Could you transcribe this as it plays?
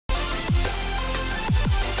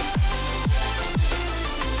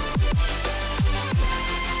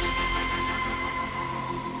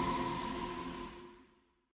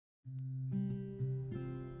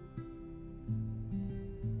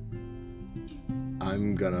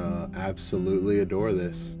I'm gonna absolutely adore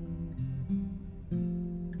this.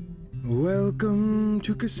 Welcome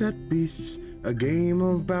to Cassette Beasts, a game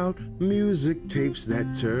about music tapes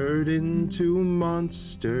that turned into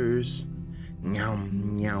monsters.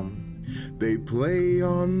 Nyam, nyam. They play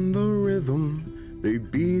on the rhythm, they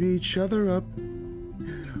beat each other up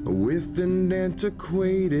with an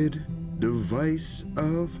antiquated device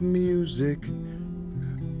of music.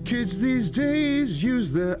 Kids these days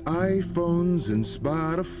use their iPhones and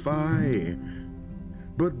Spotify,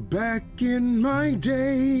 but back in my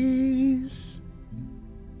days,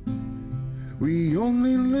 we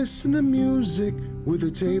only listen to music with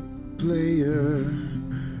a tape player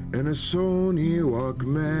and a Sony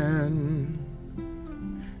Walkman.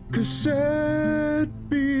 Cassette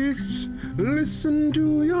Beasts, listen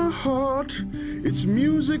to your heart. It's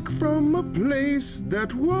music from a place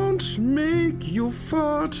that won't make you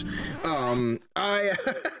fart. I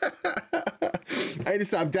had to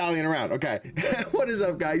stop dallying around. Okay. What is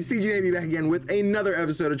up, guys? CGDannyB back again with another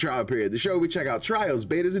episode of Trial Period, the show where we check out trials,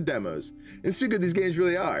 betas, and demos, and see how good these games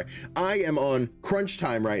really are. I am on crunch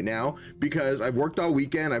time right now because I've worked all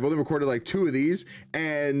weekend. I've only recorded like 2 of these,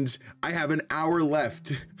 and I have an hour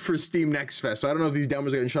left for Steam Next Fest. So I don't know if these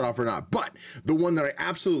demos are getting shut off or not, but the one that I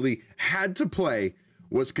absolutely had to play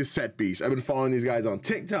was Cassette Beasts. I've been following these guys on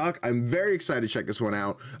TikTok. I'm very excited to check this one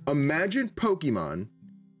out. Imagine Pokemon,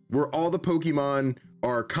 where all the Pokemon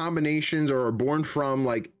are combinations or are born from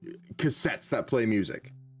like cassettes that play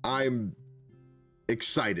music. I'm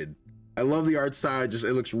excited. I love the art style. It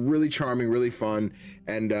looks really charming, really fun,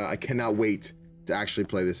 and I cannot wait to actually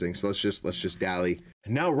play this thing. So let's just dally.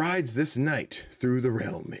 Now rides this night through the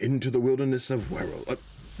realm into the wilderness of Werrell.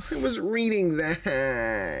 I was reading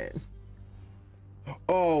that.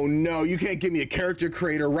 Oh no, you can't give me a character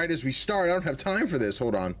creator right as we start. I don't have time for this.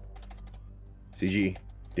 Hold on.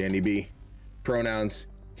 CGDannyB. Pronouns.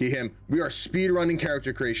 He, him. We are speedrunning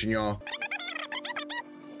character creation, y'all.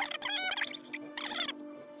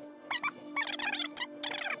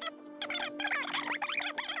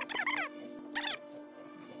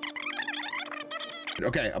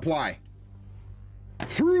 Okay, apply.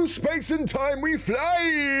 Through space and time we fly!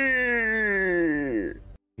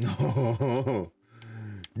 No.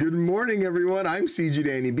 Good morning, everyone. I'm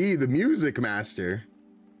CGDannyB, the music master.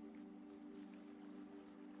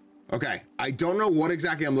 Okay, I don't know what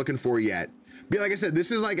exactly I'm looking for yet. But like I said, this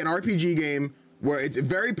is like an RPG game where it's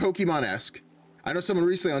very Pokemon-esque. I know someone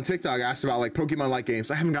recently on TikTok asked about like Pokemon-like games.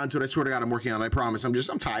 I haven't gotten to it. I swear to God, I'm working on it. I promise. I'm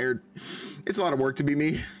tired. It's a lot of work to be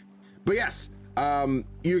me. But yes,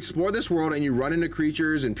 you explore this world and you run into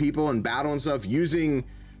creatures and people and battle and stuff using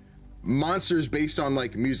monsters based on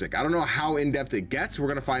like music. I don't know how in-depth it gets. We're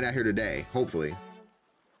gonna find out here today, hopefully.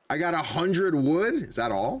 I got 100 wood. Is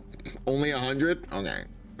that all? Only 100? Okay.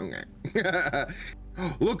 Okay.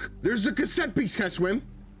 Look, there's a cassette beast. Can I swim?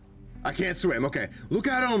 I can't swim. Okay. Look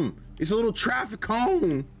at him. He's a little traffic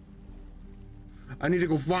cone. I need to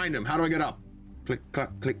go find him. How do I get up? Click, clack,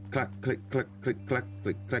 click, clack, click, click, click, clack,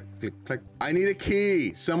 click, clack, click, clack. I need a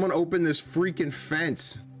key. Someone open this freaking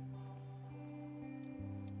fence.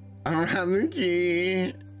 I don't have the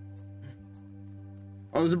key.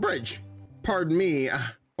 Oh, there's a bridge. Pardon me.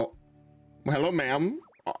 Oh, well, hello, ma'am.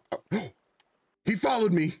 He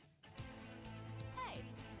followed me.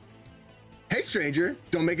 Hey, stranger,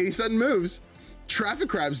 don't make any sudden moves. Traffic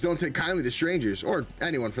crabs don't take kindly to strangers, or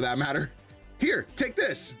anyone for that matter. Here, take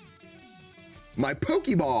this. My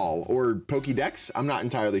Pokeball, or Pokédex, I'm not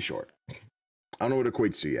entirely sure. I don't know what it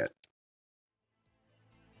equates to yet.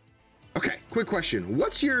 Okay, quick question.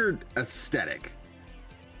 What's your aesthetic?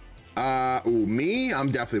 Ooh, me?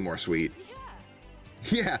 I'm definitely more sweet.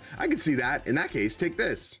 Yeah, I can see that. In that case, take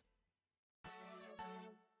this.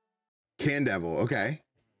 Candevil, okay.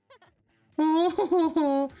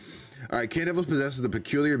 All right, Candevil possesses the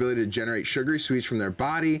peculiar ability to generate sugary sweets from their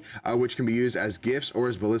body, which can be used as gifts or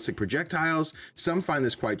as ballistic projectiles. Some find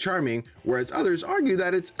this quite charming, whereas others argue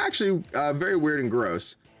that it's actually very weird and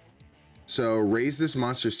gross. So raise this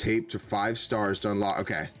monster's tape to 5 stars to unlock.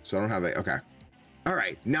 Okay, so I don't have it. Okay. All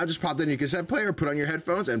right, now just pop that in your cassette player, put on your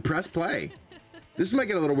headphones, and press play. This might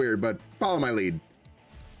get a little weird, but follow my lead.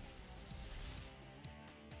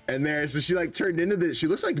 And there, so she like turned into this. She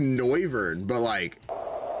looks like Noivern, but like,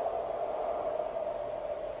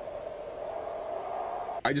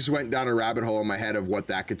 I just went down a rabbit hole in my head of what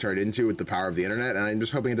that could turn into with the power of the internet, and I'm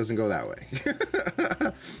just hoping it doesn't go that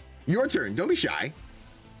way. Your turn, don't be shy.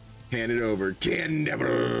 Hand it over,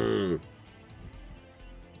 Candevil.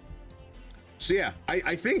 So yeah,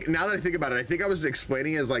 I think, now that I think about it, I think I was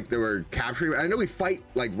explaining as like they were capturing, I know we fight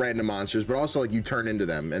like random monsters, but also like you turn into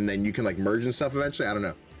them and then you can like merge and stuff eventually, I don't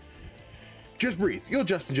know. Just breathe. You'll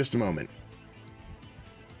adjust in just a moment.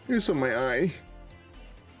 Here's some of my eye.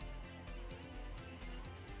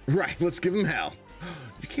 Right, let's give him hell.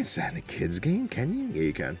 You can't say that in a kid's game, can you? Yeah,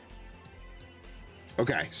 you can.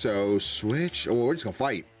 Okay, so switch. Oh, we're just gonna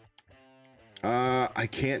fight. I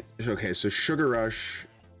can't. Okay, so Sugar Rush.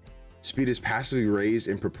 Speed is passively raised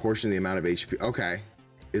in proportion to the amount of HP. Okay,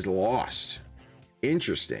 is lost.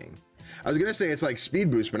 Interesting. I was gonna say it's like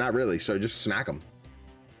speed boost, but not really. So just smack him.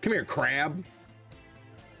 Come here, crab.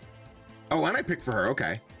 Oh, and I picked for her.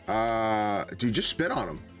 Okay. Dude, just spit on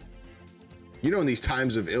him. You know, in these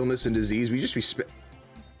times of illness and disease, we just be spit.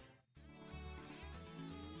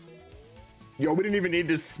 Yo, we didn't even need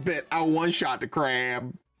to spit. I one-shot the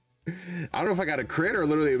crab. I don't know if I got a crit or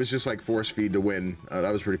literally it was just like force feed to win.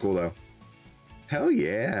 That was pretty cool though. Hell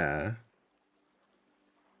yeah.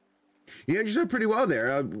 Yeah, you did pretty well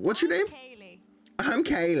there. What's your name? Kaylee. I'm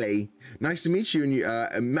Kaylee. Nice to meet you,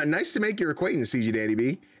 and nice to make your acquaintance,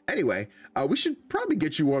 CGDannyB. Anyway, we should probably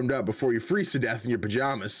get you warmed up before you freeze to death in your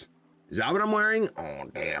pajamas. Is that what I'm wearing? Oh,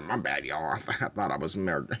 damn, my bad, y'all. I thought I was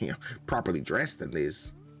properly dressed in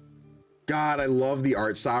this. God, I love the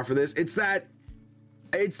art style for this. It's not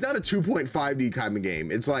a 2.5D kind of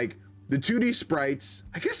game. It's like the 2D sprites.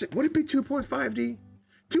 I guess would it be 2.5D?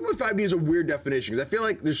 2.5D is a weird definition because I feel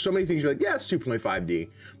like there's so many things you're like, yeah, it's 2.5D.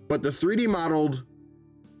 But the 3D modeled,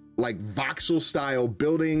 like voxel style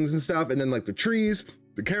buildings and stuff, and then like the trees,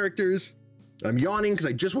 the characters. I'm yawning because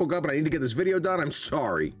I just woke up and I need to get this video done. I'm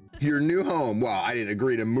sorry. Your new home. Well, I didn't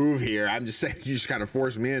agree to move here. I'm just saying you just kind of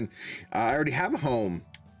forced me in. I already have a home.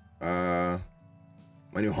 My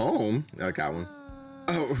new home. I like that one.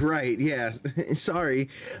 Oh, right. Yeah. Sorry.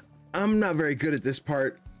 I'm not very good at this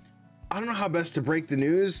part. I don't know how best to break the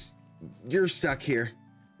news. You're stuck here.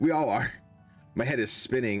 We all are. My head is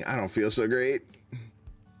spinning. I don't feel so great.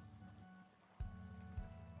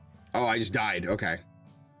 Oh, I just died. Okay.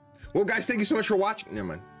 Well, guys, thank you so much for watching. Never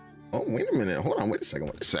mind. Oh, wait a minute. Hold on. Wait a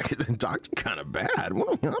second. The doctor kind of bad.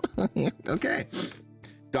 Okay.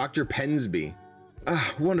 Dr. Pensby.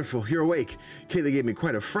 Ah, wonderful. You're awake. Kaylee gave me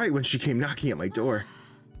quite a fright when she came knocking at my door.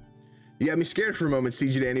 You got me scared for a moment,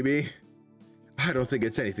 CGDannyB. I don't think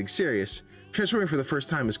it's anything serious. Transforming for the first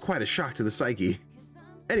time is quite a shock to the psyche.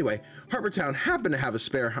 Anyway, Harbortown happened to have a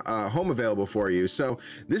spare home available for you, so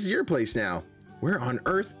this is your place now. Where on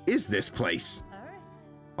earth is this place? Earth?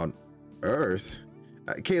 On Earth?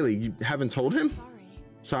 Kaylee, you haven't told him?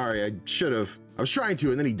 Sorry, I should have. I was trying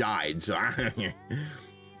to, and then he died, so...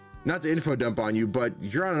 Not to info dump on you, but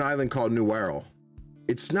you're on an island called New World.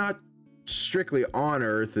 It's not strictly on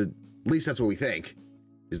Earth, at least that's what we think.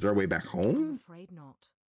 Is there a way back home? I'm afraid not.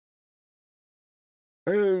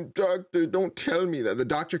 Doctor, don't tell me that. The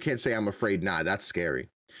doctor can't say I'm afraid not. That's scary.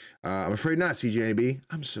 I'm afraid not, CGDannyB.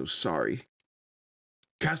 I'm so sorry.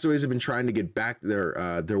 Castaways have been trying to get back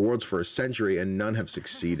their worlds for a century, and none have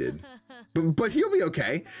succeeded. but he'll be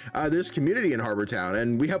okay. There's community in Harbortown,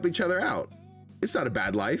 and we help each other out. It's not a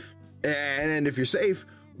bad life. And if you're safe,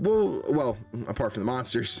 well, apart from the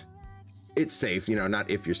monsters, it's safe. You know, not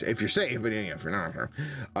if you're safe, but if you're not.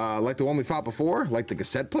 Like the one we fought before, like the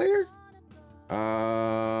cassette player.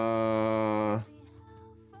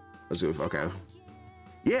 Let's go. Okay.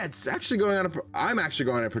 Yeah, it's actually going on. I'm actually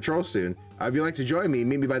going on a patrol soon. If you'd like to join me,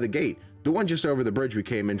 meet me by the gate, the one just over the bridge we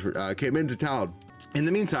came into town. In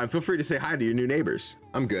the meantime, feel free to say hi to your new neighbors.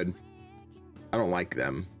 I'm good. I don't like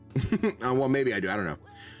them. Well, maybe I do. I don't know.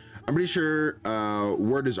 I'm pretty sure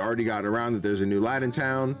word has already gotten around that there's a new lad in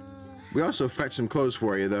town. We also fetched some clothes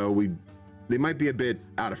for you, though. They might be a bit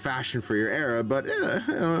out of fashion for your era, but I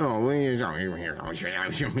don't know.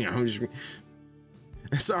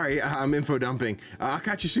 Sorry, I'm info dumping. I'll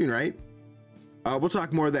catch you soon, right? We'll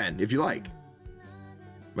talk more then, if you like.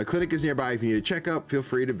 My clinic is nearby. If you need a checkup, feel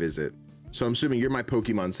free to visit. So I'm assuming you're my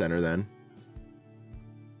Pokemon Center then.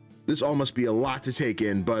 This all must be a lot to take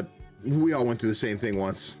in, but we all went through the same thing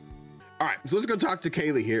once. All right, so let's go talk to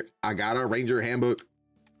Kaylee here. I got a Ranger handbook.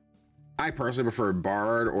 I personally prefer a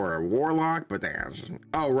Bard or a Warlock, but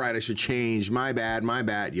oh, right, I should change. My bad, my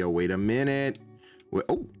bad. Yo, wait a minute. Wait,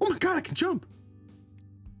 oh my God, I can jump.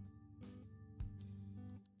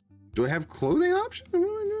 Do I have clothing options?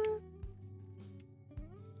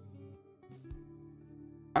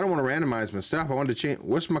 I don't want to randomize my stuff. I want to change.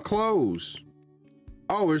 What's my clothes?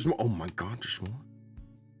 Oh, there's more. Oh my God, there's more.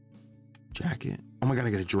 Jacket. Oh my God,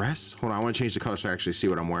 I got a dress. Hold on, I want to change the color so I actually see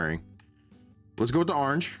what I'm wearing. Let's go with the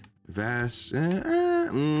orange. Vest. Ooh.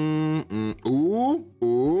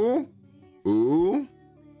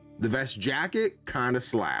 The vest jacket kind of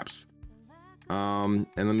slaps. And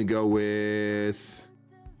let me go with.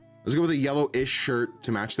 Let's go with a yellow-ish shirt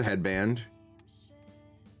to match the headband.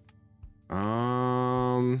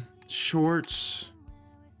 shorts.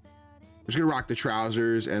 I'm just gonna rock the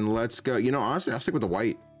trousers and let's go. You know, honestly, I'll stick with the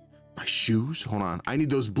white. My shoes, hold on. I need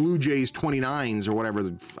those Blue Jays 29s or whatever.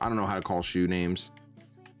 I don't know how to call shoe names.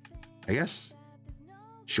 I guess.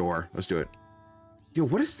 Sure, let's do it. Yo,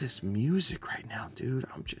 what is this music right now, dude?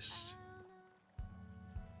 I'm just...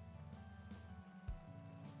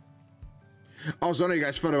 Also, I know you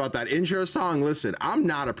guys felt about that intro song. Listen, I'm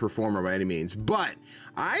not a performer by any means, but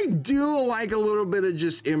I do like a little bit of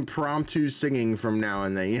just impromptu singing from now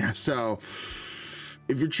and then. Yeah, so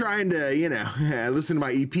if you're trying to, you know, listen to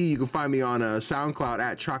my EP, you can find me on SoundCloud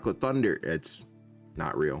at Chocolate Thunder. It's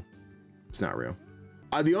not real. It's not real.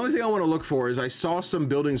 The only thing I want to look for is I saw some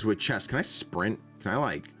buildings with chests. Can I sprint? Can I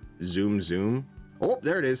like zoom? Oh,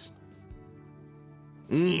 there it is.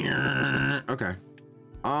 Okay.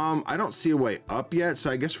 I don't see a way up yet,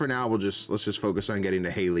 so I guess for now let's just focus on getting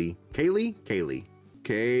to Haley. Kaylee.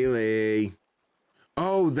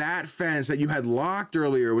 Oh, that fence that you had locked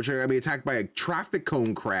earlier, which I got to be attacked by a traffic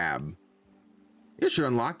cone crab. You should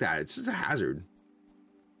unlock that. It's just a hazard.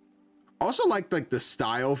 Also like the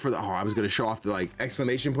style for the, oh, I was gonna show off the like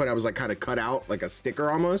exclamation point. I was like kind of cut out like a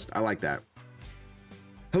sticker almost. I like that.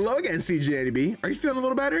 Hello again, CGDannyB. Are you feeling a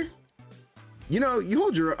little better? You know, you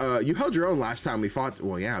held your own last time we fought.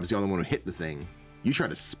 Well, yeah, I was the only one who hit the thing. You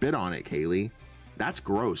tried to spit on it, Kaylee. That's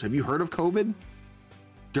gross. Have you heard of COVID?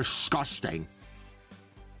 Disgusting.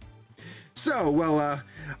 So, well,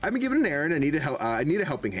 I've been given an errand. I need a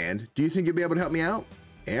helping hand. Do you think you'll be able to help me out?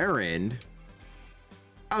 Errand?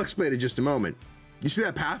 I'll explain in just a moment. You see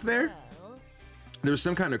that path there? There was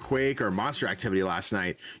some kind of quake or monster activity last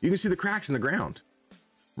night. You can see the cracks in the ground.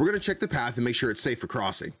 We're gonna check the path and make sure it's safe for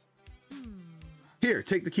crossing. Here,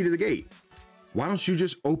 take the key to the gate. Why don't you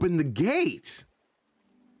just open the gate?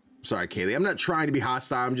 Sorry, Kaylee, I'm not trying to be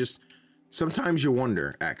hostile. I'm just, sometimes you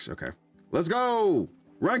wonder. X, okay. Let's go.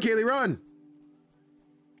 Run, Kaylee, run.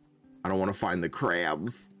 I don't want to find the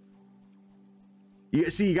crabs. You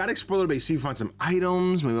see, you gotta explore a little bit. See, you find some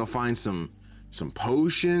items. Maybe I'll find some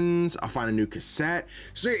potions. I'll find a new cassette.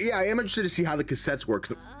 So yeah, I am interested to see how the cassettes work.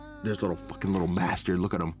 There's little master.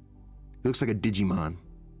 Look at him. He looks like a Digimon.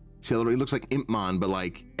 See, he looks like Impmon, but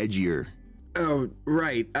like edgier. Oh,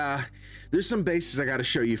 right. There's some bases I gotta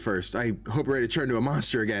show you first. I hope you're ready to turn into a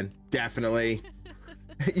monster again. Definitely.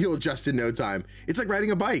 You'll adjust in no time. It's like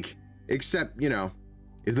riding a bike, except, you know,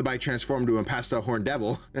 if the bike transformed to a pastel horn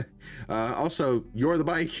devil. Also, you're the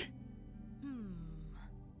bike.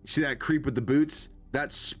 See that creep with the boots?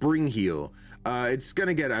 That's Spring Heel. It's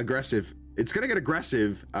gonna get aggressive. It's gonna get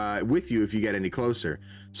aggressive with you if you get any closer.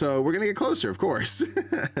 So we're gonna get closer, of course.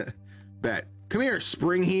 Bet. Come here,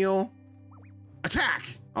 Spring Heel.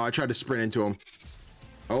 Attack! Oh, I tried to sprint into him.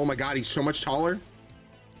 Oh my God, he's so much taller.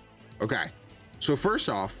 Okay, so first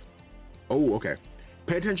off, oh, okay.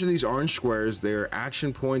 Pay attention to these orange squares. They're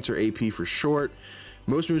action points or AP for short.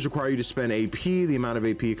 Most moves require you to spend AP, the amount of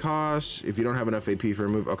AP costs. If you don't have enough AP for a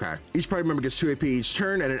move, okay. Each party member gets 2 AP each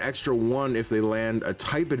turn and an extra 1 if they land a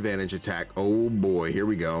type advantage attack. Oh boy, here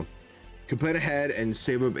we go. Can plan ahead and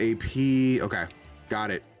save up AP. Okay, got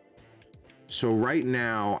it. So right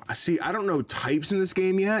now, see, I don't know types in this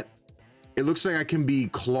game yet. It looks like I can be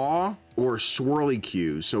Claw or Swirly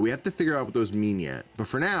Q. So we have to figure out what those mean yet. But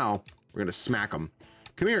for now, we're gonna smack them.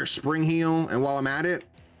 Come here, Spring Heel. And while I'm at it,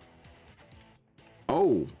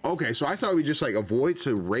 oh, okay. So I thought we just like avoid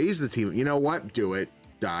to raise the team. You know what? Do it.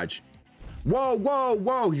 Dodge. Whoa, whoa,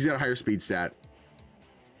 whoa. He's got a higher speed stat.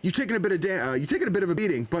 You've taken a bit of a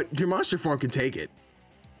beating, but your monster form can take it.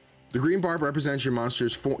 The green bar represents your monster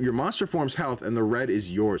form's health, and the red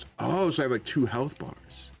is yours. Oh, so I have like 2 health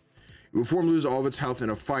bars. If a form loses all of its health in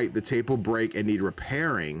a fight, the tape will break and need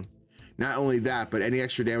repairing. Not only that, but any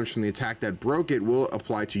extra damage from the attack that broke it will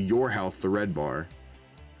apply to your health, the red bar.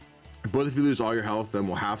 But if you lose all your health, then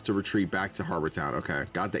we'll have to retreat back to Harbor Town. Okay,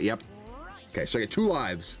 got that. Yep. Okay, so I get 2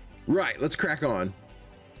 lives. Right, let's crack on.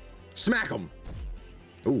 Smack them.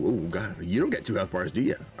 Oh, God, you don't get 2 health bars, do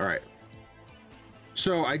you? All right.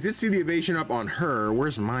 So I did see the evasion up on her.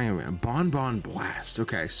 Where's my Bonbon Blast?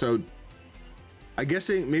 Okay, so I guess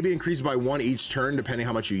it maybe increased by 1 each turn, depending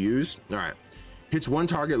how much you use. All right. Hits 1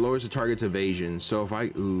 target, lowers the target's evasion. So if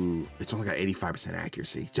it's only got 85%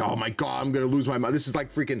 accuracy. Oh my God, I'm gonna lose my mind. This is like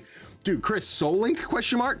freaking, dude, Chris, Soul Link,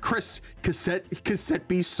 question mark? Chris, Cassette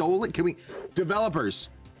Beasts Soul Link? Can we, developers,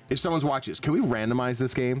 if someone's watching this, can we randomize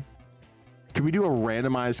this game? Can we do a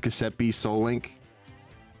randomized Cassette Beasts Soul Link?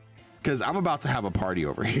 Because I'm about to have a party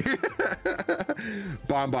over here.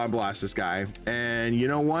 Bonbon Blast this guy. And you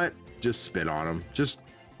know what? Just spit on him. Just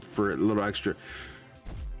for a little extra.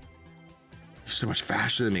 So much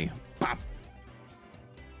faster than me. Pop.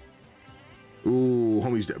 Ooh,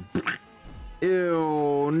 homie's dead.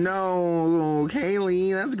 Ew, no,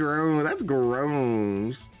 Kaylee, that's gross. That's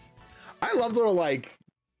gross. I love the little, like,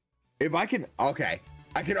 if I can, okay,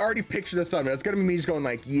 I can already picture the thumbnail. It's gonna be me just going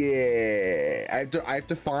like, yeah. I have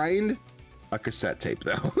to find a cassette tape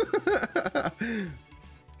though.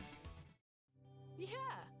 Yeah.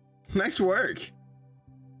 Nice work.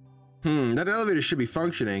 That elevator should be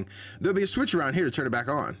functioning. There'll be a switch around here to turn it back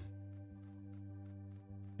on.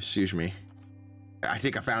 Excuse me. I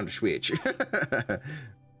think I found a switch.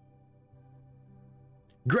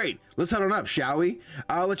 Great, let's head on up, shall we?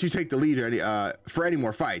 I'll let you take the lead for any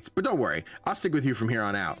more fights, but don't worry, I'll stick with you from here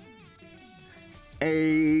on out.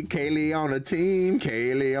 Hey, Kaylee on a team,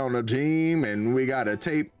 Kaylee on a team, and we got a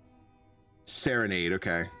tape. Serenade,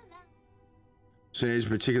 okay. Serenades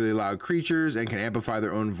particularly loud creatures and can amplify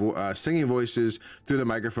their own singing voices through the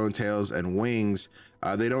microphone tails and wings.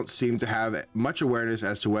 They don't seem to have much awareness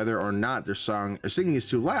as to whether or not their singing is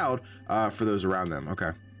too loud for those around them.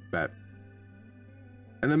 Okay, bet.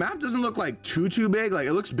 And the map doesn't look like too big. Like,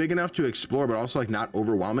 it looks big enough to explore, but also like not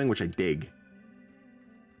overwhelming, which I dig.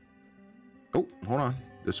 Oh, hold on.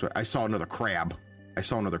 This way. I saw another crab. I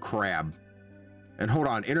saw another crab. And hold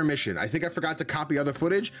on, intermission. I think I forgot to copy other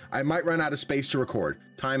footage. I might run out of space to record.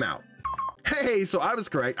 Time out. Hey, so I was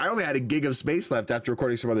correct. I only had a gig of space left after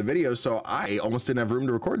recording some other videos, so I almost didn't have room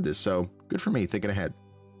to record this. So good for me, thinking ahead.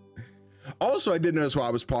 Also, I did notice while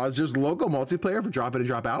I was paused, there's local multiplayer for drop in and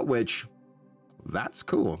drop out, which that's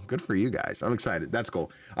cool. Good for you guys. I'm excited. That's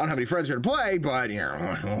cool. I don't have any friends here to play, but you know,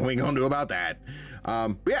 what are we gonna do about that?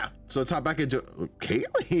 But yeah, so let's hop back into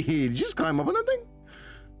Kaylee. Did you just climb up on that thing?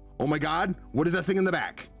 Oh my God, what is that thing in the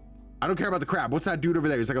back? I don't care about the crab. What's that dude over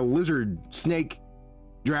there? He's like a lizard, snake,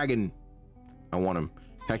 dragon. I want him.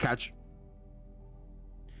 Can I catch?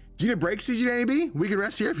 Do you need a break, CGDannyB? We can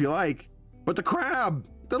rest here if you like. But the crab,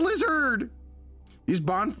 the lizard. These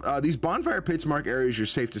bonfire pits mark areas you're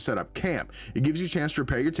safe to set up camp. It gives you a chance to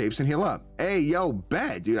repair your tapes and heal up. Hey, yo,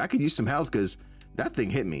 bet, dude. I could use some health because that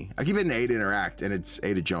thing hit me. I keep hitting A to interact and it's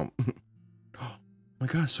A to jump. Oh my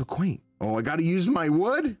God, so quaint. Oh, I got to use my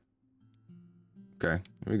wood. Okay,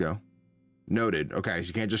 here we go. Noted. Okay, so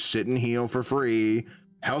you can't just sit and heal for free.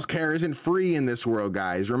 Healthcare isn't free in this world,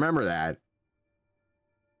 guys. Remember that.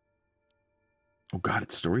 Oh God,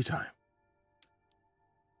 it's story time.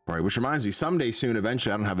 All right, which reminds me, someday soon,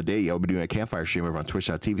 eventually, I don't have a date yet, I'll be doing a campfire stream over on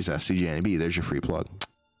twitch.tv/CGDannyB. There's your free plug.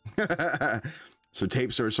 So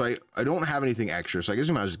tape storage. So I don't have anything extra, so I guess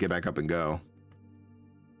we might just get back up and go.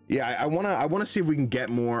 Yeah, I wanna see if we can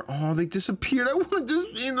get more. Oh, they disappeared. I want to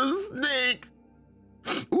just see the snake.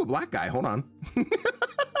 Ooh, a black guy. Hold on.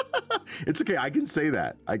 It's okay. I can say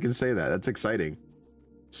that. I can say that. That's exciting.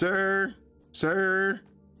 Sir.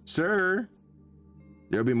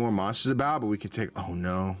 There'll be more monsters about, but we can take. Oh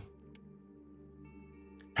no.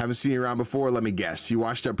 Haven't seen you around before. Let me guess. You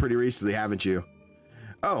washed up pretty recently, haven't you?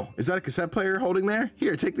 Oh, is that a cassette player holding there?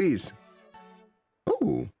 Here, take these.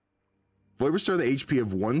 Oh. Fully restore the HP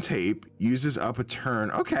of one tape. Uses up a turn.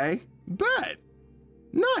 Okay. Bet.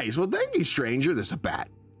 Nice. Well, thank you, stranger. There's a bat.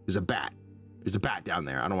 There's a bat. There's a bat down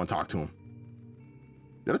there. I don't want to talk to him.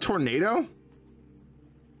 Is that a tornado?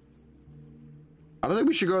 I don't think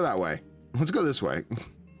we should go that way. Let's go this way.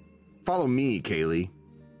 Follow me, Kaylee.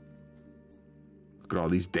 Look at all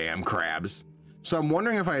these damn crabs. So I'm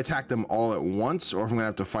wondering if I attack them all at once or if I'm gonna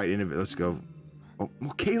have to fight in. Let's go. Oh,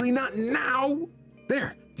 Kaylee, not now. There.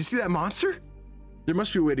 Do you see that monster? There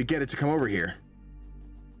must be a way to get it to come over here.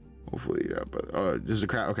 Hopefully, yeah, but there's a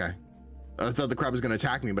crab. Okay. I thought the crab was gonna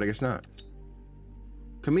attack me, but I guess not.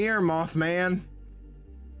 Come here, Mothman.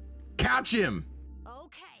 Catch him.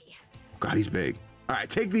 Okay. God, he's big. All right,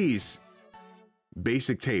 take these.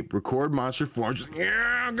 Basic tape. Record monster forms.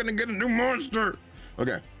 Yeah, I'm gonna get a new monster.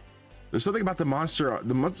 Okay. There's something about the monster.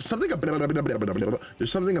 There's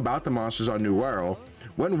something about the monsters on New World.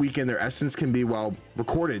 One weekend, their essence can be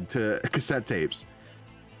recorded to cassette tapes.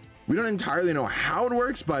 We don't entirely know how it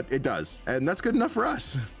works, but it does, and that's good enough for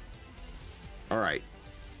us. All right.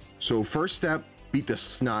 So first step, beat the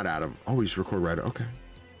snot out of him. Oh, we just record right. Okay.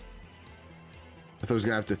 I thought I was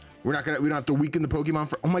gonna have to. We don't have to weaken the Pokemon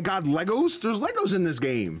for. Oh my God, Legos! There's Legos in this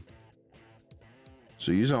game.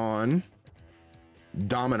 So use on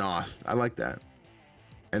Dominoth. I like that.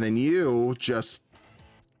 And then you just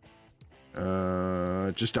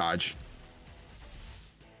dodge.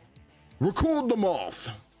 Record the moth.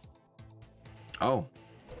 Oh.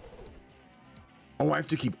 Oh, I have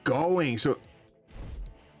to keep going. So.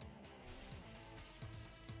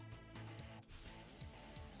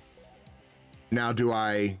 Now do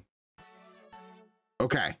I?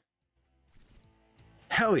 Okay.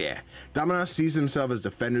 Hell yeah. Dominos sees themselves as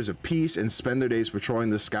defenders of peace and spend their days patrolling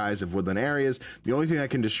the skies of woodland areas. The only thing that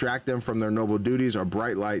can distract them from their noble duties are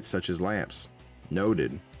bright lights such as lamps.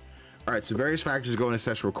 Noted. All right, so various factors go into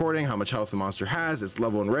session recording: how much health the monster has, its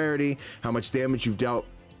level and rarity, how much damage you've dealt.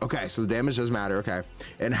 Okay, so the damage does matter, okay.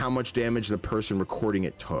 And how much damage the person recording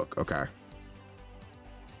it took, okay.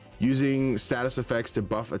 Using status effects to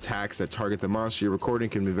buff attacks that target the monster you're recording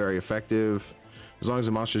can be very effective. As long as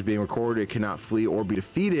the monster is being recorded, it cannot flee or be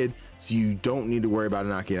defeated, so you don't need to worry about it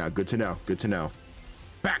knocking it out. Good to know, good to know.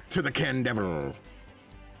 Back to the Can Devil.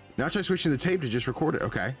 Now try switching the tape to just record it.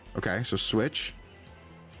 Okay, okay, so switch.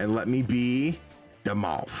 And let me be the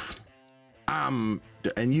Moth. And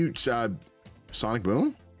you, Sonic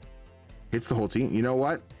Boom? Hits the whole team. You know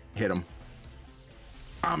what? Hit him.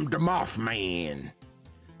 I'm the Mothman.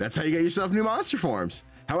 That's how you get yourself new monster forms.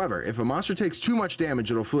 However, if a monster takes too much damage,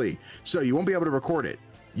 it'll flee. So you won't be able to record it.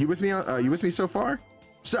 You with me? You with me so far?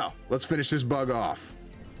 So let's finish this bug off.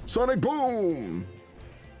 Sonic Boom.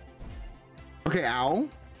 Okay, ow.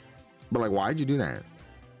 But like, why'd you do that?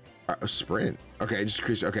 Sprint. Okay, just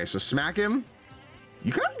increase. Okay, so smack him.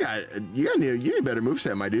 You kind of got. You need a better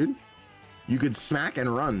moveset, my dude. You could smack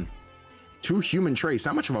and run. 2 human trace.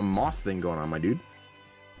 Not much of a moth thing going on, my dude.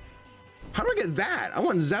 How do I get that? I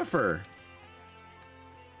want Zephyr.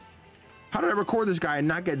 How did I record this guy and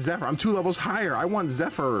not get Zephyr? I'm 2 levels higher. I want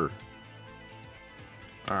Zephyr.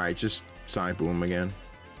 All right, just Sonic Boom again.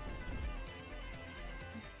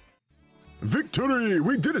 Victory!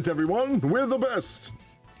 We did it, everyone. We're the best.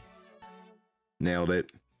 Nailed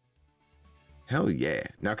it. Hell yeah.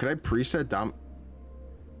 Now, could I preset Dom?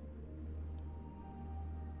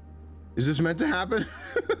 Is this meant to happen?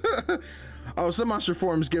 Oh, some monster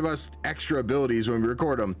forms give us extra abilities when we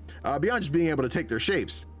record them, beyond just being able to take their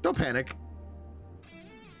shapes. Don't panic.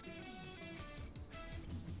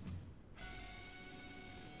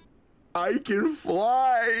 I can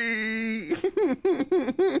fly.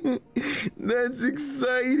 That's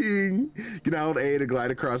exciting. You can hold A to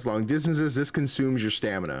glide across long distances. This consumes your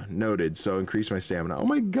stamina. Noted. So increase my stamina. Oh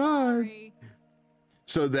my god.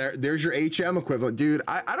 So there's your HM equivalent. Dude,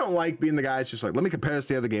 I don't like being the guy that's just like, let me compare this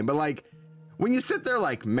to the other game. But like, when you sit there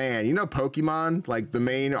like, man, you know Pokemon, like the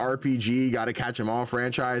main RPG, gotta catch them all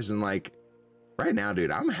franchise, and like, right now,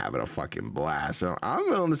 dude, I'm having a fucking blast. So I'm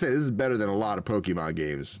willing to say this is better than a lot of Pokemon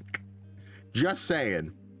games. Just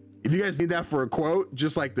saying. If you guys need that for a quote,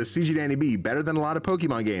 just like the CGDannyB, better than a lot of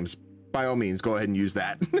Pokemon games, by all means, go ahead and use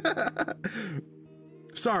that.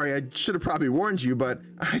 Sorry, I should have probably warned you, but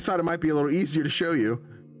I thought it might be a little easier to show you.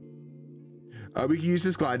 We can use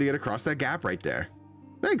this glide to get across that gap right there.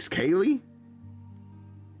 Thanks, Kaylee.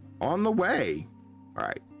 On the way. All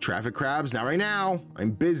right, traffic crabs, not right now.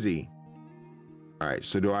 I'm busy. All right,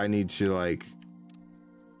 so do I need to like,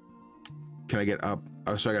 can I get up?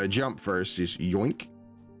 Oh, so I gotta jump first, just yoink.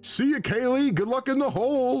 See ya, Kaylee, good luck in the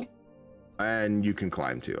hole. And you can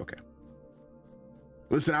climb too, okay.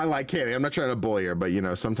 Listen, I like Kaylee, I'm not trying to bully her, but you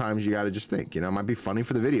know, sometimes you gotta just think, you know, it might be funny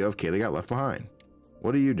for the video if Kaylee got left behind.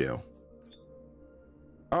 What do you do?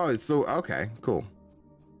 Oh, it's the, okay, cool.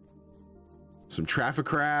 Some traffic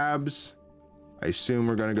crabs. I assume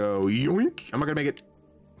we're gonna go yoink. I'm not gonna make it.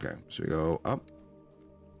 Okay, so we go up.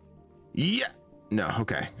 Yeah, no,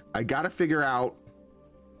 okay. I gotta figure out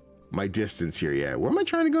my distance here. Yeah, where am I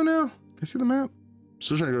trying to go now? Can I see the map?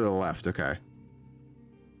 Still trying to go to the left, okay.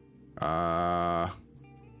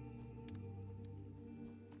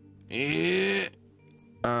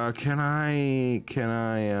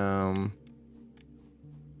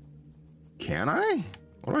 Can I?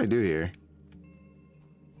 What do I do here?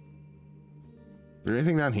 Is there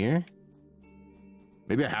anything down here?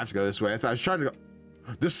 Maybe I have to go this way. I thought I was trying to go.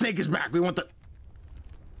 The snake is back. We want the.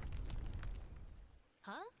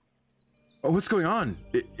 Huh? Oh, what's going on?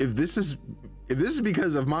 If this is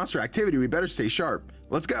because of monster activity, we better stay sharp.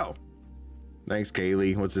 Let's go. Thanks,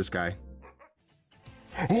 Kaylee. What's this guy?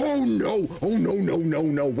 Oh no! Oh no! No! No!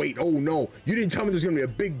 No! Wait! Oh no! You didn't tell me there's gonna be a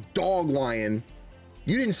big dog lion.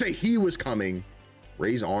 You didn't say he was coming.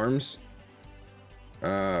 Raise arms.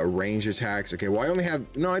 Range attacks. Okay, well I only have,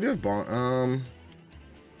 no, I do have bomb.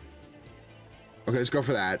 Okay, let's go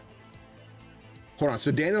for that. Hold on,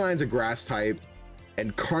 so Dandelion's a grass type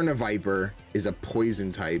and Carniviper is a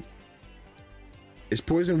poison type. Is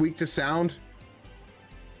poison weak to sound?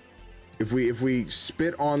 If we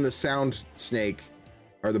spit on the sound snake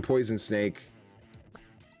or the poison snake.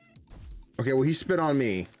 Okay, well he spit on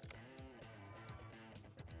me.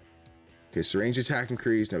 Okay, so range attack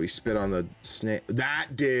increased. No, he spit on the snake.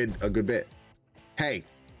 That did a good bit. Hey,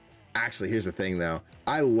 actually, here's the thing though.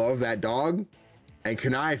 I love that dog, And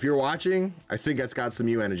Kunai, if you're watching, I think that's got some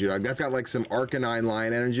you energy. Like, that's got like some Arcanine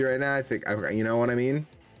Lion energy right now. I think, you know what I mean?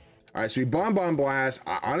 All right, so we Bomb Blast.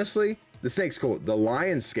 Honestly, the snake's cool. The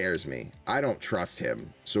lion scares me. I don't trust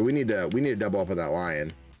him. So we need to double up on that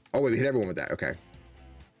lion. Oh wait, we hit everyone with that. Okay.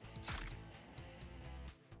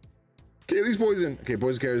 Kaylee's poison. Okay,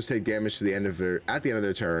 poison characters take damage to the end of at the end of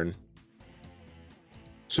their turn.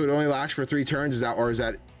 So it only lasts for 3 turns. Is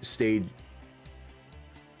that stayed?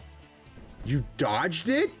 You dodged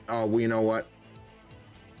it? Oh, well, you know what?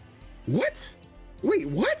 What? Wait,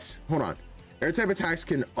 what? Hold on. Air type attacks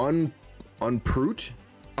can unproot.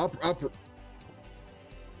 Up.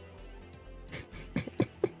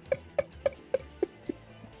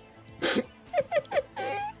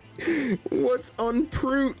 What's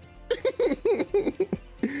unproot?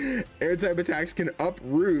 Air type attacks can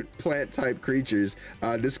uproot plant type creatures,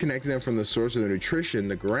 disconnecting them from the source of their nutrition,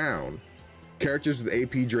 the ground. Characters with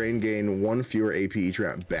AP drain gain 1 fewer AP each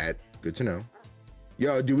round. Bet. Good to know.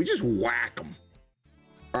 Yo, dude, we just whack them.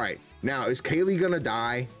 All right, now is Kaylee gonna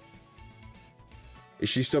die? Is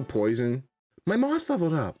she still poisoned? My moth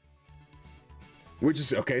leveled up. Which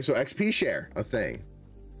is okay, so XP share, a thing.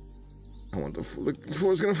 I want the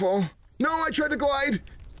floor's gonna fall. No, I tried to glide.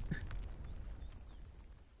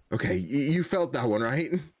 Okay, you felt that one,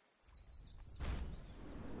 right?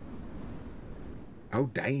 Oh,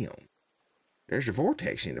 damn. There's a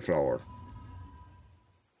vortex in the floor.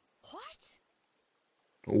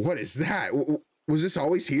 What is that? Was this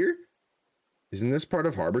always here? Isn't this part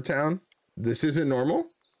of Harbor Town? This isn't normal?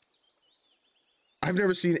 I've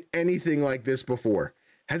never seen anything like this before.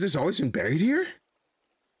 Has this always been buried here?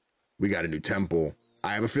 We got a new temple.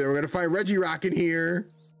 I have a feeling we're gonna find Regirock in here.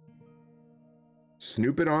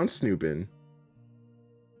 Snooping on snooping.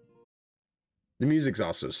 The music's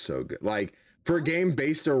also so good. Like, for a game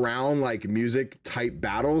based around like music type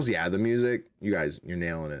battles, yeah, the music, you guys, you're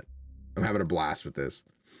nailing it. I'm having a blast with this.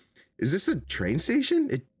 Is this a train station?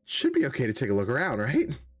 It should be okay to take a look around, right?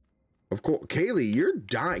 Of course. Kaylee, you're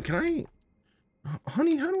dying. Can I,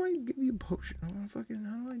 honey, how do I give you a potion? I want fucking,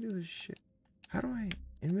 how do I do this shit? How do I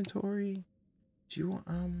inventory? Do you want,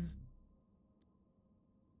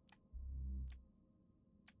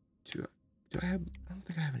 do I have, I don't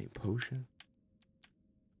think I have any potion.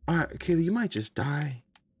 All right, Kaylee, you might just die.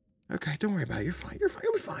 Okay, don't worry about it. You're fine. You're fine.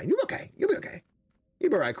 You'll be fine. You'll be okay. You'll be okay. You'll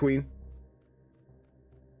be all right, Queen.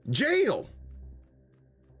 Jail.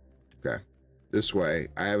 Okay, this way.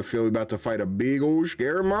 I have a feeling we're about to fight a big old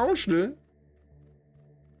scary monster.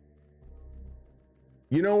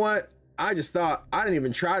 You know what? I just thought I didn't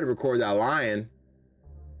even try to record that lion.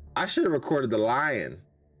 I should have recorded the lion.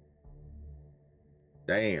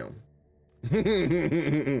 Damn.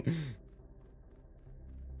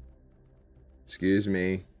 Excuse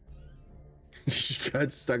me. She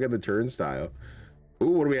got stuck in the turnstile. Ooh,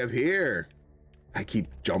 what do we have here? I keep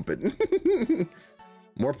jumping.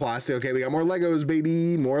 More plastic. Okay, we got more Legos,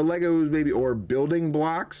 baby. More Legos, baby. Or building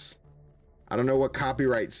blocks. I don't know what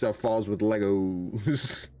copyright stuff falls with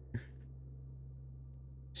Legos.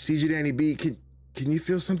 CGDannyB, can you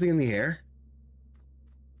feel something in the air?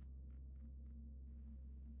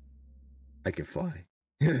 I can fly.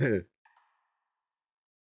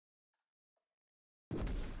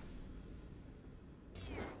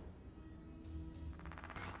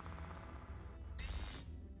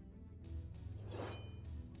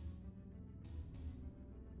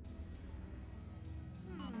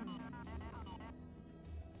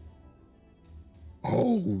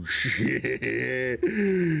 Oh shit.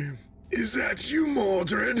 Is that you,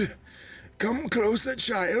 Mordred? Come closer,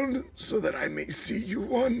 child, so that I may see you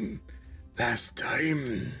one last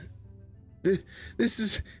time. This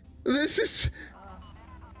is...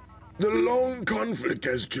 The long conflict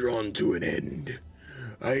has drawn to an end.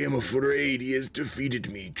 I am afraid he has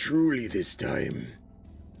defeated me truly this time.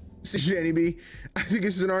 CGDannyB, I think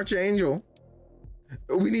this is an archangel.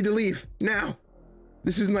 We need to leave, now.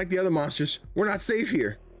 This isn't like the other monsters. We're not safe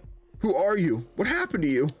here. Who are you? What happened to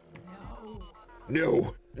you?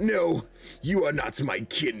 No. No, you are not my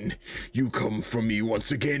kin. You come from me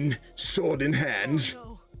once again, sword in hand.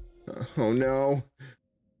 Oh no.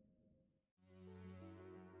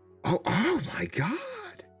 Oh my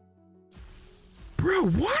god. Bro,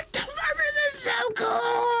 what the fuck is this? So cool.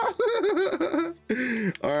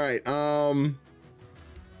 All right,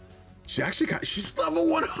 she's level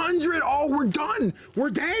 100. Oh, we're done.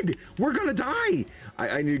 We're dead. We're gonna die.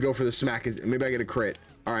 I need to go for the smack. Maybe I get a crit.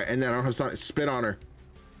 All right, and then I don't have something. Spit on her.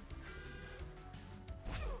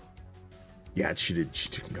 Yeah, she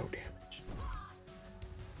took no damage.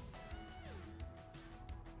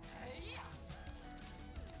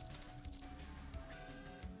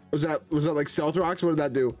 Was that like stealth rocks? What did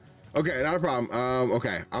that do? Okay, not a problem.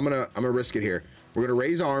 Okay, I'm gonna risk it here. We're gonna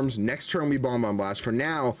raise arms. Next turn we bomb blast. For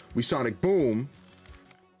now, we sonic boom.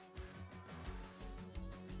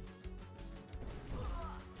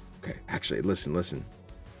 Okay, actually, listen.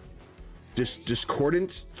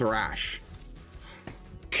 Discordant thrash.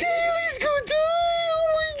 Kaylee's gonna die! Oh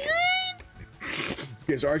my god!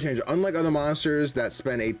 Okay, so Archangel, unlike other monsters that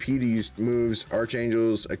spend AP to use moves,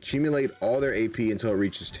 Archangels accumulate all their AP until it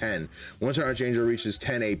reaches 10. Once an Archangel reaches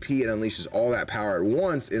 10 AP, it unleashes all that power at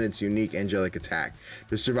once in its unique angelic attack.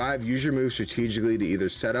 To survive, use your move strategically to either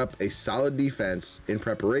set up a solid defense in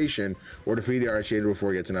preparation or defeat the Archangel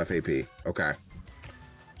before it gets enough AP. Okay.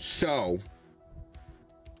 So,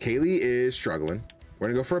 Kaylee is struggling. We're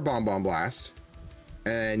gonna go for a bomb blast.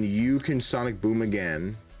 And you can sonic boom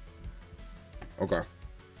again. Okay.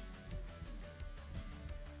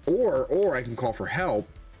 Or I can call for help.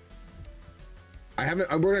 I haven't,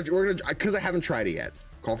 we're gonna, because I haven't tried it yet.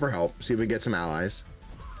 Call for help, see if we get some allies.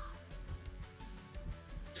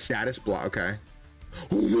 Status block, okay.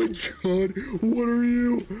 Oh my god, what are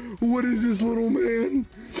you? What is this little man?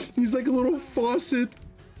 He's like a little faucet.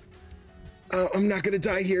 I'm not gonna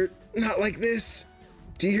die here, not like this.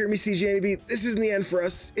 Do you hear me, CGDannyB? This isn't the end for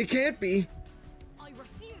us. It can't be. I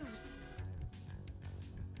refuse.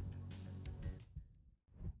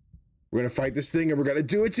 We're gonna fight this thing and we're gonna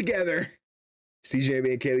do it together.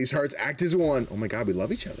 CGDannyB and Kaylee's hearts act as one. Oh my god, we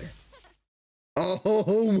love each other.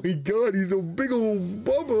 Oh my god, he's a big old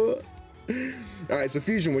bubba. All right, so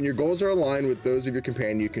Fusion, when your goals are aligned with those of your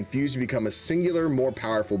companion, you can fuse to become a singular, more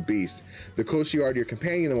powerful beast. The closer you are to your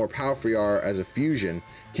companion, the more powerful you are as a fusion.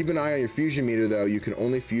 Keep an eye on your fusion meter, though. You can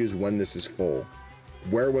only fuse when this is full.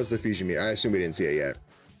 Where was the fusion meter? I assume we didn't see it yet.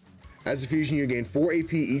 As a fusion, you gain 4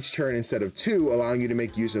 AP each turn instead of 2, allowing you to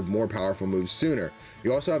make use of more powerful moves sooner.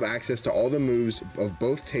 You also have access to all the moves of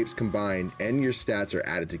both tapes combined, and your stats are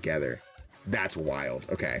added together. That's wild.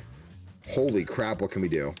 Okay. Holy crap, what can we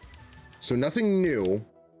do? So nothing new,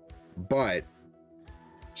 but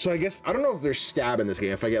so I guess I don't know if there's stab in this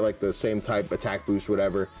game, if I get like the same type attack boost,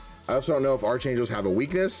 whatever. I also don't know if Archangels have a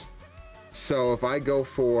weakness. So if I go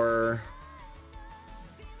for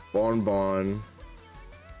Bon,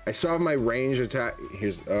 I still have my range attack.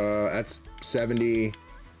 Here's that's 70.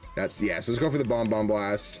 That's, yeah, so let's go for the Bon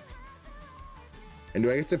Blast. And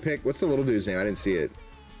do I get to pick, what's the little dude's name? I didn't see it.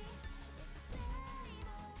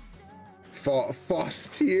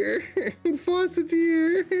 Faucetier.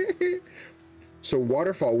 Faucetier. So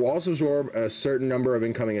Waterfall, walls absorb a certain number of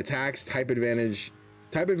incoming attacks. Type advantage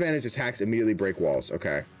attacks immediately break walls.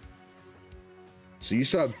 Okay. So you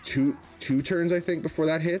still have two turns, I think, before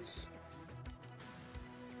that hits.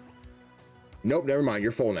 Nope, never mind.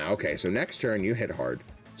 You're full now. Okay, so next turn you hit hard.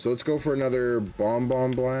 So let's go for another Bon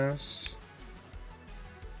Blast.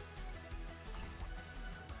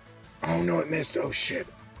 Oh no, it missed. Oh shit.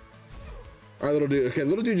 All right, little dude. Okay,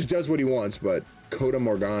 little dude just does what he wants, but Coda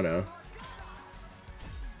Morgana.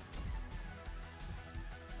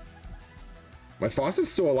 My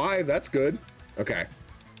faucet's still alive. That's good. Okay.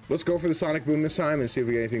 Let's go for the Sonic Boom this time and see if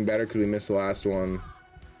we get anything better, because we missed the last one.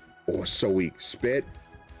 Oh, so weak. Spit.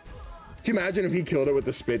 Can you imagine if he killed it with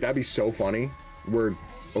the spit? That'd be so funny. We're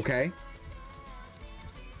okay.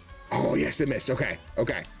 Oh, yes, it missed. Okay.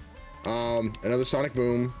 Okay. Another Sonic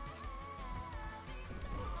Boom.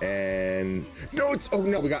 And no, it's, oh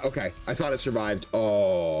no, we got, okay. I thought it survived.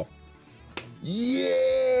 Oh,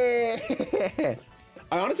 yeah.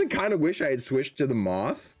 I honestly kind of wish I had switched to the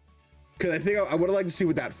moth, because I think I would have liked to see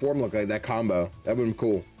what that form looked like, that combo. That would have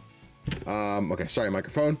been cool. Okay, sorry,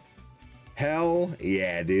 microphone. Hell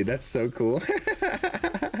yeah, dude, that's so cool.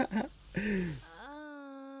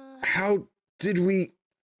 How did we,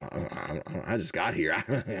 I just got here.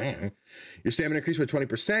 Your stamina increased by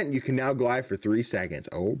 20%. You can now glide for 3 seconds.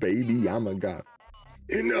 Oh, baby, I'm a god.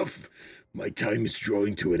 Enough. My time is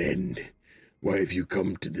drawing to an end. Why have you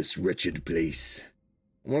come to this wretched place?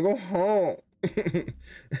 I want to go home.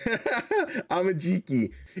 I'm a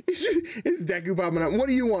Jiki. It's Deku popping up. What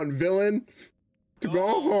do you want, villain? To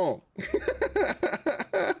go home.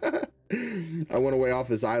 I want to way off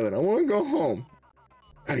this island. I want to go home.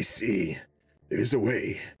 I see. There's a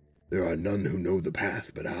way. There are none who know the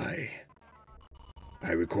path but I.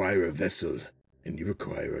 I require a vessel, and you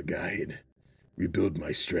require a guide. Rebuild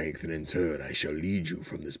my strength, and in turn I shall lead you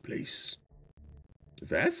from this place.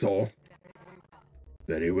 Vessel?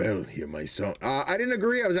 Very well, hear my song. I didn't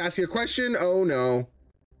agree. I was asking a question. Oh no.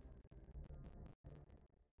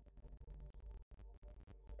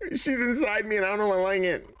 She's inside me and I don't know if I like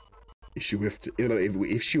it. If she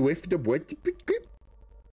whiffed the what? Beep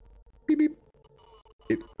beep.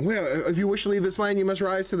 Well, if you wish to leave this land, you must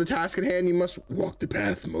rise to the task at hand. You must walk the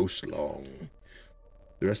path most long.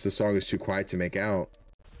 The rest of the song is too quiet to make out.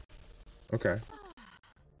 Okay.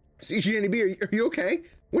 CGDannyB, are you okay?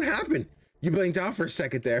 What happened? You blinked out for a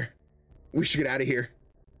second there. We should get out of here.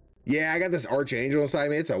 Yeah, I got this archangel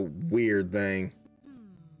inside me. It's a weird thing.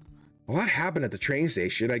 A lot happened at the train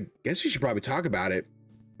station. I guess we should probably talk about it.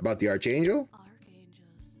 About the archangel?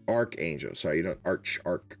 Archangel. Sorry, you know,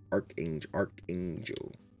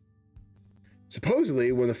 archangel.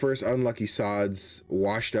 Supposedly, when the first unlucky sods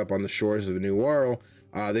washed up on the shores of the New World,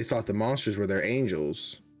 they thought the monsters were their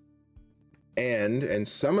angels. And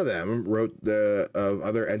some of them wrote of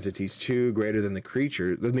other entities too, greater than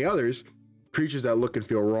the others, creatures that look and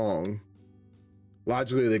feel wrong.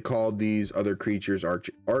 Logically, they called these other creatures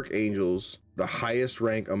archangels, the highest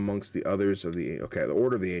rank amongst the others of the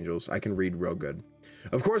order of the angels. I can read real good.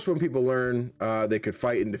 Of course, when people learn they could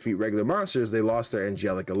fight and defeat regular monsters, they lost their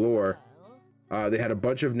angelic allure. They had a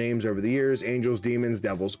bunch of names over the years: angels, demons,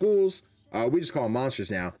 devils, ghouls. We just call them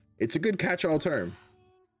monsters now. It's a good catch-all term.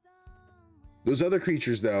 Those other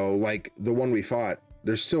creatures, though, like the one we fought,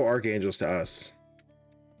 they're still archangels to us.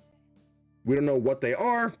 We don't know what they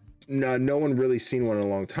are. No one really seen one in a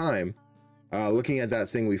long time. Looking at that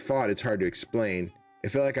thing we fought, it's hard to explain. I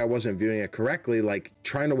feel like I wasn't viewing it correctly, like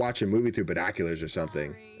trying to watch a movie through binoculars or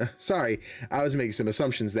something. Sorry, I was making some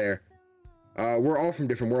assumptions there. We're all from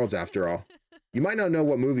different worlds after all. You might not know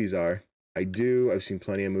what movies are. I do. I've seen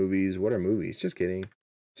plenty of movies. What are movies? Just kidding.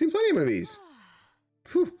 Seen plenty of movies.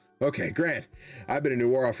 Whew. Okay, Grant. I've been in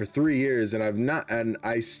New World for 3 years, and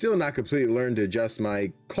I still not completely learned to adjust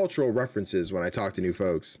my cultural references when I talk to new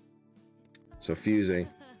folks. So fusing.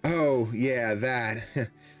 Oh, yeah, that.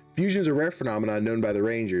 Fusion's a rare phenomenon known by the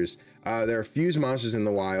Rangers. There are fused monsters in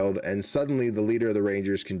the wild, and suddenly the leader of the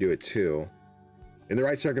Rangers can do it too. In the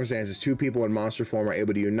right circumstances, two people in monster form are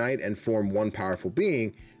able to unite and form one powerful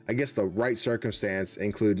being. I guess the right circumstance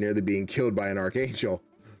include nearly being killed by an archangel.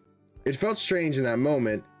 It felt strange in that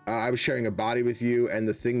moment. I was sharing a body with you, and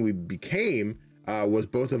the thing we became was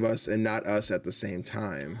both of us and not us at the same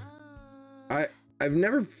time. I've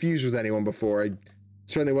never fused with anyone before. I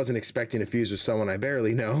certainly wasn't expecting to fuse with someone I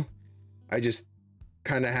barely know. I just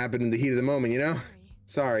kind of happened in the heat of the moment, you know?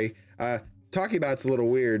 Sorry. Talking about it's a little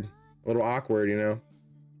weird, a little awkward, you know?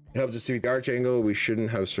 It helped us defeat the archangel. We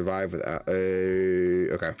shouldn't have survived without.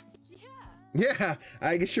 Okay. Yeah,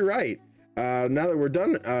 I guess you're right. Now that we're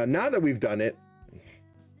done, now that we've done it,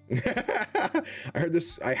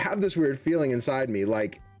 I have this weird feeling inside me,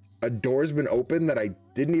 like a door's been opened that I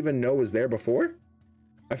didn't even know was there before.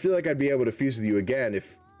 I feel like I'd be able to fuse with you again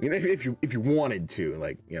if you wanted to,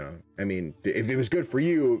 like, you know, I mean, if it was good for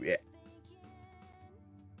you. Yeah.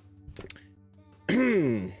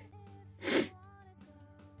 Do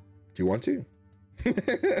you want to?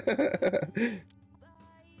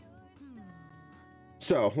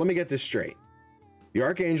 So let me get this straight. The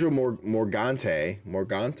Archangel Morgante,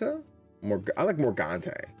 I like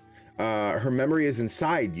Morgante. Her memory is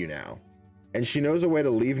inside you now, and she knows a way to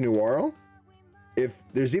leave New World. If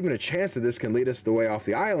there's even a chance that this can lead us the way off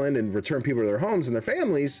the island and return people to their homes and their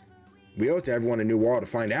families, we owe it to everyone in New World to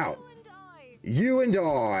find out. You and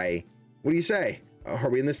I. What do you say? Are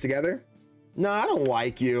we in this together? No, I don't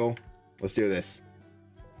like you. Let's do this.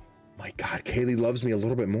 My God, Kaylee loves me a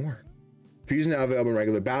little bit more. Fusion now available in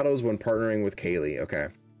regular battles when partnering with Kaylee. Okay.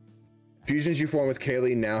 Fusions you form with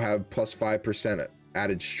Kaylee now have plus 5%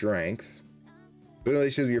 added strength. Building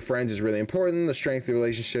relationships with your friends is really important. The strength of the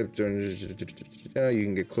relationship, you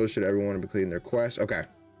can get closer to everyone and completing their quest. Okay,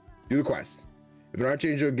 do the quest. If an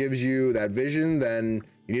archangel gives you that vision, then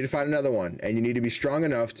you need to find another one, and you need to be strong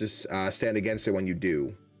enough to stand against it when you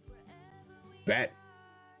do. Bet.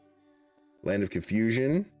 Land of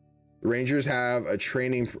Confusion. The Rangers have a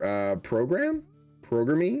training programming.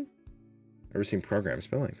 Never seen program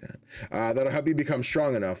spelled like that. That'll help you become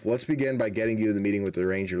strong enough. Let's begin by getting you to the meeting with the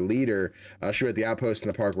Ranger leader. She'll be at the outpost in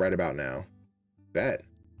the park right about now. Bet.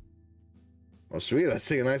 Well, sweet. Let's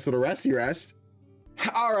take a nice little resty rest.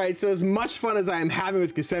 All right, so as much fun as I am having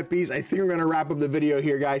with Cassette Beasts, I think we're going to wrap up the video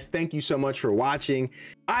here, guys. Thank you so much for watching.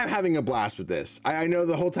 I'm having a blast with this. I know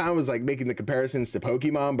the whole time I was like making the comparisons to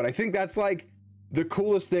Pokemon, but I think that's like the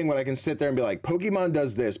coolest thing when I can sit there and be like, Pokemon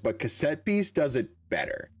does this, but Cassette Beasts does it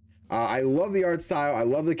better. I love the art style. I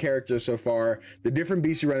love the characters so far. The different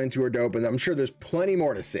beasts you run into are dope, and I'm sure there's plenty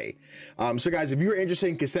more to see. So guys, if you're interested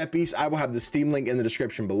in Cassette Beasts, I will have the Steam link in the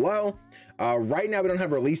description below. Right now, we don't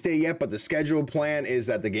have a release date yet, but the scheduled plan is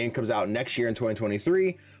that the game comes out next year in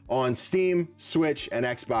 2023 on Steam, Switch, and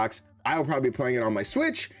Xbox. I will probably be playing it on my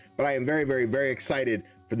Switch, but I am very, very, very excited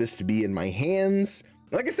for this to be in my hands.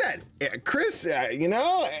 Like I said, Chris, you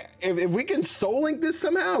know, if we can soul link this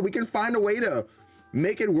somehow, we can find a way to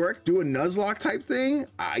make it work, do a Nuzlocke type thing,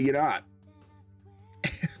 you know,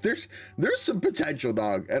 there's some potential,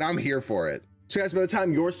 dog, and I'm here for it. So guys, by the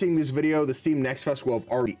time you're seeing this video, the Steam Next Fest will have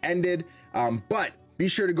already ended, but be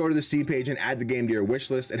sure to go to the Steam page and add the game to your wish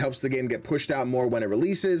list. It helps the game get pushed out more when it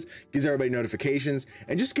releases, gives everybody notifications,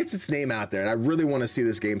 and just gets its name out there. And I really want to see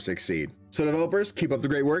this game succeed. So developers, keep up the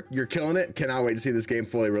great work. You're killing it. Cannot wait to see this game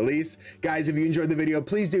fully released. Guys, if you enjoyed the video,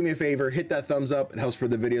 please do me a favor, hit that thumbs up. It helps spread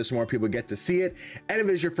the video so more people get to see it. And if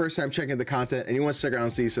it is your first time checking the content and you want to stick around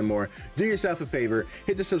and see some more, do yourself a favor,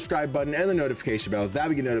 hit the subscribe button and the notification bell. That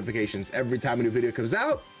will get notifications every time a new video comes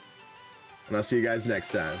out. And I'll see you guys next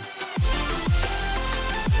time.